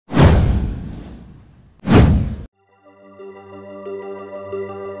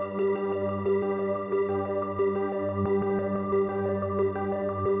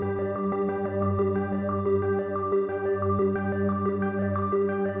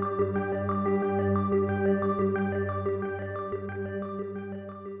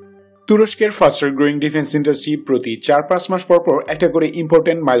তুরস্কের ফাস্টার growing defence industry প্রতি 4-5 মাস পর একটা করে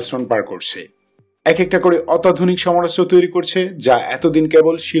ইম্পর্টেন্ট মাইলস্টোন পার করছে। এক একটা করে অত্যাধুনিক সমরাস্ত্র তৈরি করছে, যা এতদিন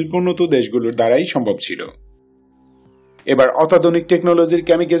কেবল শিল্পোন্নত দেশগুলোর দ্বারাই সম্ভব ছিল। এবার অত্যাধুনিক টেকনোলজির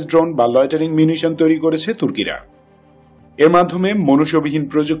ক্যামিকেজ ড্রোন বা লয়টারিং মিউনিশন তৈরি করেছে তুর্কিরা। এর মাধ্যমে মনুষ্যবিহীন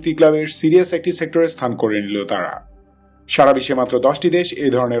প্রযুক্তি ক্লাবের সিরিয়াস একটি সেক্টরে স্থান করে নিল তারা। সারা বিশ্বে মাত্র 10টি দেশ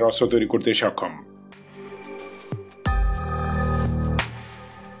এই ধরনের অস্ত্র তৈরি করতে সক্ষম।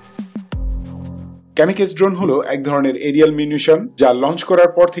 ক্যামিকেজ ড্রোন হলো এক ধরনের এরিয়াল মিউনিশন, যা লঞ্চ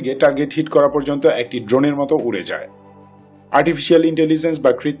করার পর থেকে টার্গেট হিট করা পর্যন্ত একটি ড্রোনের মতো উড়ে যায়। আর্টিফিশিয়াল ইন্টেলিজেন্স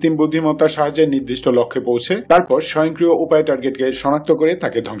বা কৃত্রিম বুদ্ধিমত্তার সাহায্যে নির্দিষ্ট লক্ষ্যে পৌঁছে তারপর স্বয়ংক্রিয় উপায়ে টার্গেটকে শনাক্ত করে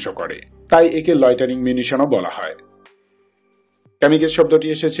তাকে ধ্বংস করে। তাই একে লয়টারিং মিউনিশনও বলা হয়। ক্যামিকেজ শব্দটি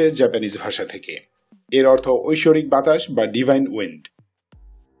এসেছে জাপানিজ ভাষা থেকে। এর অর্থ ঐশ্বরিক বাতাস বা ডিভাইন উইন্ড।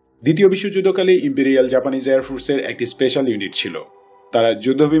 দ্বিতীয় বিশ্বযুদ্ধকালে ইম্পেরিয়াল জাপানিজ এয়ারফোর্সের একটি স্পেশাল ইউনিট ছিল। তারা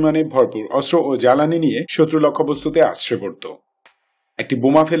যুদ্ধবিমানে ভরপুর অস্ত্র ও জ্বালানি নিয়ে শত্রু লক্ষ্যবস্তুতে আশ্রয় পড়ত। একটি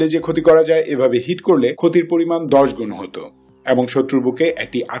বোমা ফেলে যে ক্ষতি করা যায়, এভাবে হিট করলে ক্ষতির পরিমাণ 10 গুণ হতো এবং শত্রুর বুকে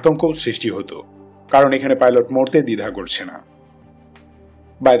একটি আতঙ্ক সৃষ্টি হতো, কারণ এখানে পাইলট মরতে দ্বিধা করছে না।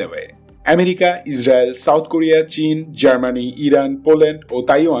 By the way, America, Israel, south Korea, চীন, জার্মানি, ইরান, পোল্যান্ড ও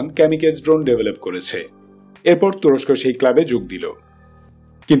তাইওয়ান ক্যামিকেজ ড্রোন ডেভেলপ করেছে। এরপর তুরস্ক সেই ক্লাবে যোগ দিল।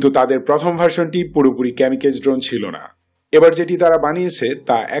 কিন্তু তাদের প্রথম ভার্সনটি পুরোপুরি ক্যামিকেজ ড্রোন ছিল না। এবার যেটি তারা বানিয়েছে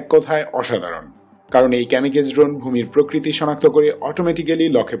তা এক কথায় অসাধারণ, কারণ এই ক্যামিকেজ ড্রোন ভূমির প্রকৃতি শনাক্ত করে অটোমেটিক্যালি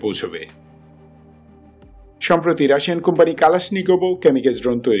লক্ষ্যে পৌঁছবে। সম্প্রতি রাশিয়ান কোম্পানি কালাশনিকোভও ক্যামিকেজ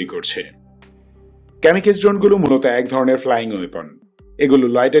ড্রোন তৈরি করছে। ক্যামিকেজ ড্রোনগুলো মূলত এক ধরনের ফ্লাইং ওয়েপন। এগুলো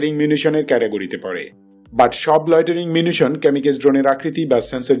লয়টারিং মিউনিশনের ক্যাটাগরিতে পড়ে, বাট সব লয়টারিং মিউনিশন ক্যামিকেজ ড্রোনের আকৃতি বা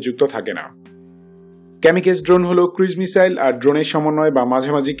সেন্সর যুক্ত থাকে না। ক্যামিকেজ ড্রোন হলো ক্রুজ মিসাইল আর ড্রোনের সমন্বয় বা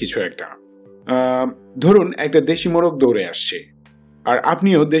মাঝামাঝি কিছু একটা। ধরুন একটা দেশি মোরগ দৌড়ে আসছে, আর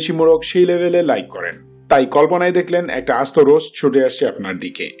আপনিও দেশি মোরগ সেই লেভেলে লাইক করেন, তাই কল্পনায় দেখলেন একটা আস্ত রোস্ট ছুটে আসছে আপনার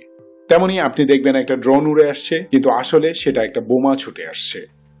দিকে। তেমনি আপনি দেখবেন একটা ড্রোন উড়ে আসছে, কিন্তু আসলে সেটা একটা বোমা ছুটে আসছে।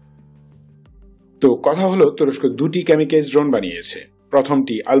 তো কথা হলো, তুরস্ক 2টি ক্যামিকেজ ড্রোন বানিয়েছে।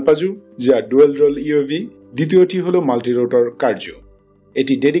 প্রথমটি আলপাজু, যা ডুয়েল রোল ইউএভি। দ্বিতীয়টি হলো মাল্টিরোটর কার্জু।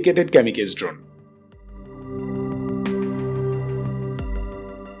 এটি dedicated ক্যামিকেজ drone.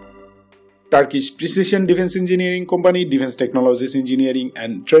 Turkish Precision Defense Engineering Company, Defense Technologies Engineering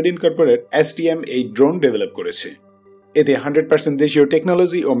and Trade Incorporate (STM) এই ড্রোন ডেভেলপ করেছে। এতে 100% দেশীয়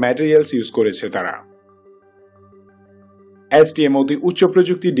টেকনোলজি ও ম্যাটেরিয়ালস ইউজ করেছে তারা। STM অতি উচ্চ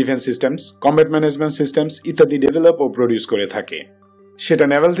প্রযুক্তি defence systems, combat management systems ইত্যাদি ডেভেলপ ও প্রডিউস করে থাকে, সেটা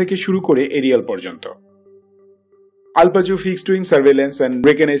নেভাল থেকে শুরু করে এরিয়াল পর্যন্ত। আলপাজু fixed wing surveillance and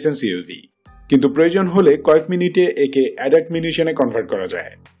recognition UAV, কিন্তু প্রয়োজন হলে কয়েক মিনিটে একে অ্যাডাক্ট মিউনিশনে কনভার্ট করা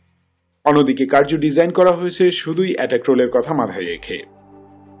যায়। অন্যদিকে কার্জু ডিজাইন করা হয়েছে শুধুই অ্যাটাক রোলের কথা মাথায় রেখে।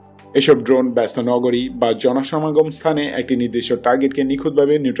 এসব ড্রোন ব্যস্ত নগরী বা জনসমাগম স্থানে একটি নির্দিষ্ট টার্গেটকে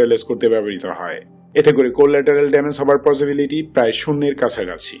নিখুঁতভাবে নিউট্রালাইজ করতে ব্যবহৃত হয়। এতে করে কোল্যাটারাল ড্যামেজ হবার পসিবিলিটি প্রায় শূন্যের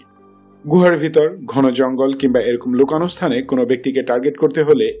কাছাকাছি। গুহার ভিতর, ঘন জঙ্গল কিংবা এরকম লুকানো স্থানে কোনো ব্যক্তিকে টার্গেট করতে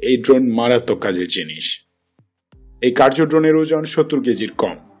হলে এই ড্রোন মারাত্মক কাজের জিনিস। এই কার্জু ড্রোনের ওজন 70 কেজির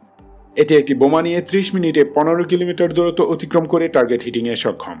কম। এটি একটি বোমা নিয়ে 30 মিনিটে 15 কিলোমিটার দূরত্ব অতিক্রম করে টার্গেট হিটিংয়ে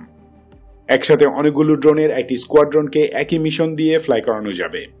সক্ষম। একসাথে অনেকগুলো ড্রোনের একটি স্কোয়াড্রনকে একই মিশন দিয়ে ফ্লাই করানো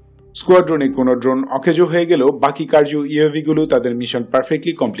যাবে। স্কোয়াড্রনে কোনো ড্রোন অকেজো হয়ে গেলেও বাকি কার্জু ইউএভি গুলো তাদের মিশন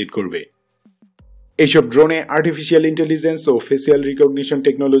পারফেক্টলি কমপ্লিট করবে। এইসব ড্রোনে আর্টিফিশিয়াল ইন্টেলিজেন্স ও ফেসিয়াল রিকগনিশন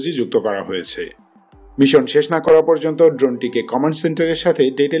টেকনোলজি যুক্ত করা হয়েছে। মিশন শেষ না করা পর্যন্ত ড্রোনটিকে কমান্ড সেন্টারের সাথে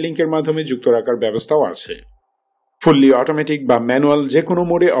ডেটা লিঙ্কের মাধ্যমে যুক্ত রাখার ব্যবস্থাও আছে। ফুললি অটোমেটিক বা ম্যানুয়াল যে কোনো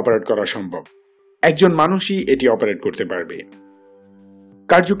মোডে অপারেট করা সম্ভব। একজন মানুষই এটি অপারেট করতে পারবে।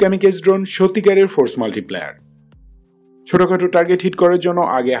 কার্জু ক্যামিকেজ ড্রোন সত্যিকারের ফোর্স মাল্টিপ্লায়ার। ছোটখাটো টার্গেট হিট করার জন্য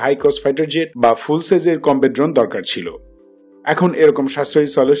আগে হাই কস্ট ফাইটার জেট বা ফুল সাইজের কমব্যাট ড্রোন দরকার ছিল। এখন এরকম সাশ্রয়ী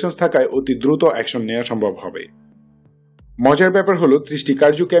সলিউশনস থাকায় অতি দ্রুত অ্যাকশন নেওয়া সম্ভব হবে। মজার ব্যাপার হলো 30টি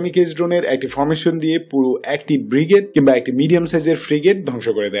কার্জু ক্যামিকেজ ড্রোনের একটি ফরমেশন দিয়ে পুরো একটি ব্রিগেড কিংবা একটি মিডিয়াম সাইজের ফ্রিগেট ধ্বংস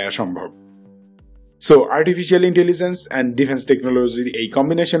করে দেওয়া সম্ভব। So artificial intelligence and defence টেকনোলজির এই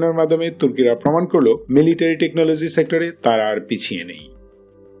কম্বিনেশনের মাধ্যমে তুর্কিরা প্রমাণ করলো মিলিটারি টেকনোলজি সেক্টরে তারা আর পিছিয়ে নেই।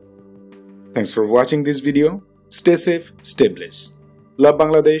 Thanks for watching this video. Stay safe, stay blessed. Love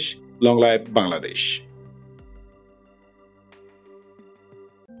Bangladesh, long live Bangladesh.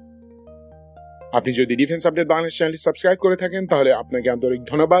 আপনি যদি ডিফেন্স আপডেট বাংলাদেশ চ্যানেলটি সাবস্ক্রাইব করে থাকেন তাহলে আপনাকে আন্তরিক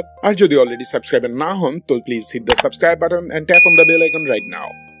ধন্যবাদ। আর যদি অলরেডি সাবস্ক্রাইবার না হন তো please hit the subscribe button and tap on the bell icon right now.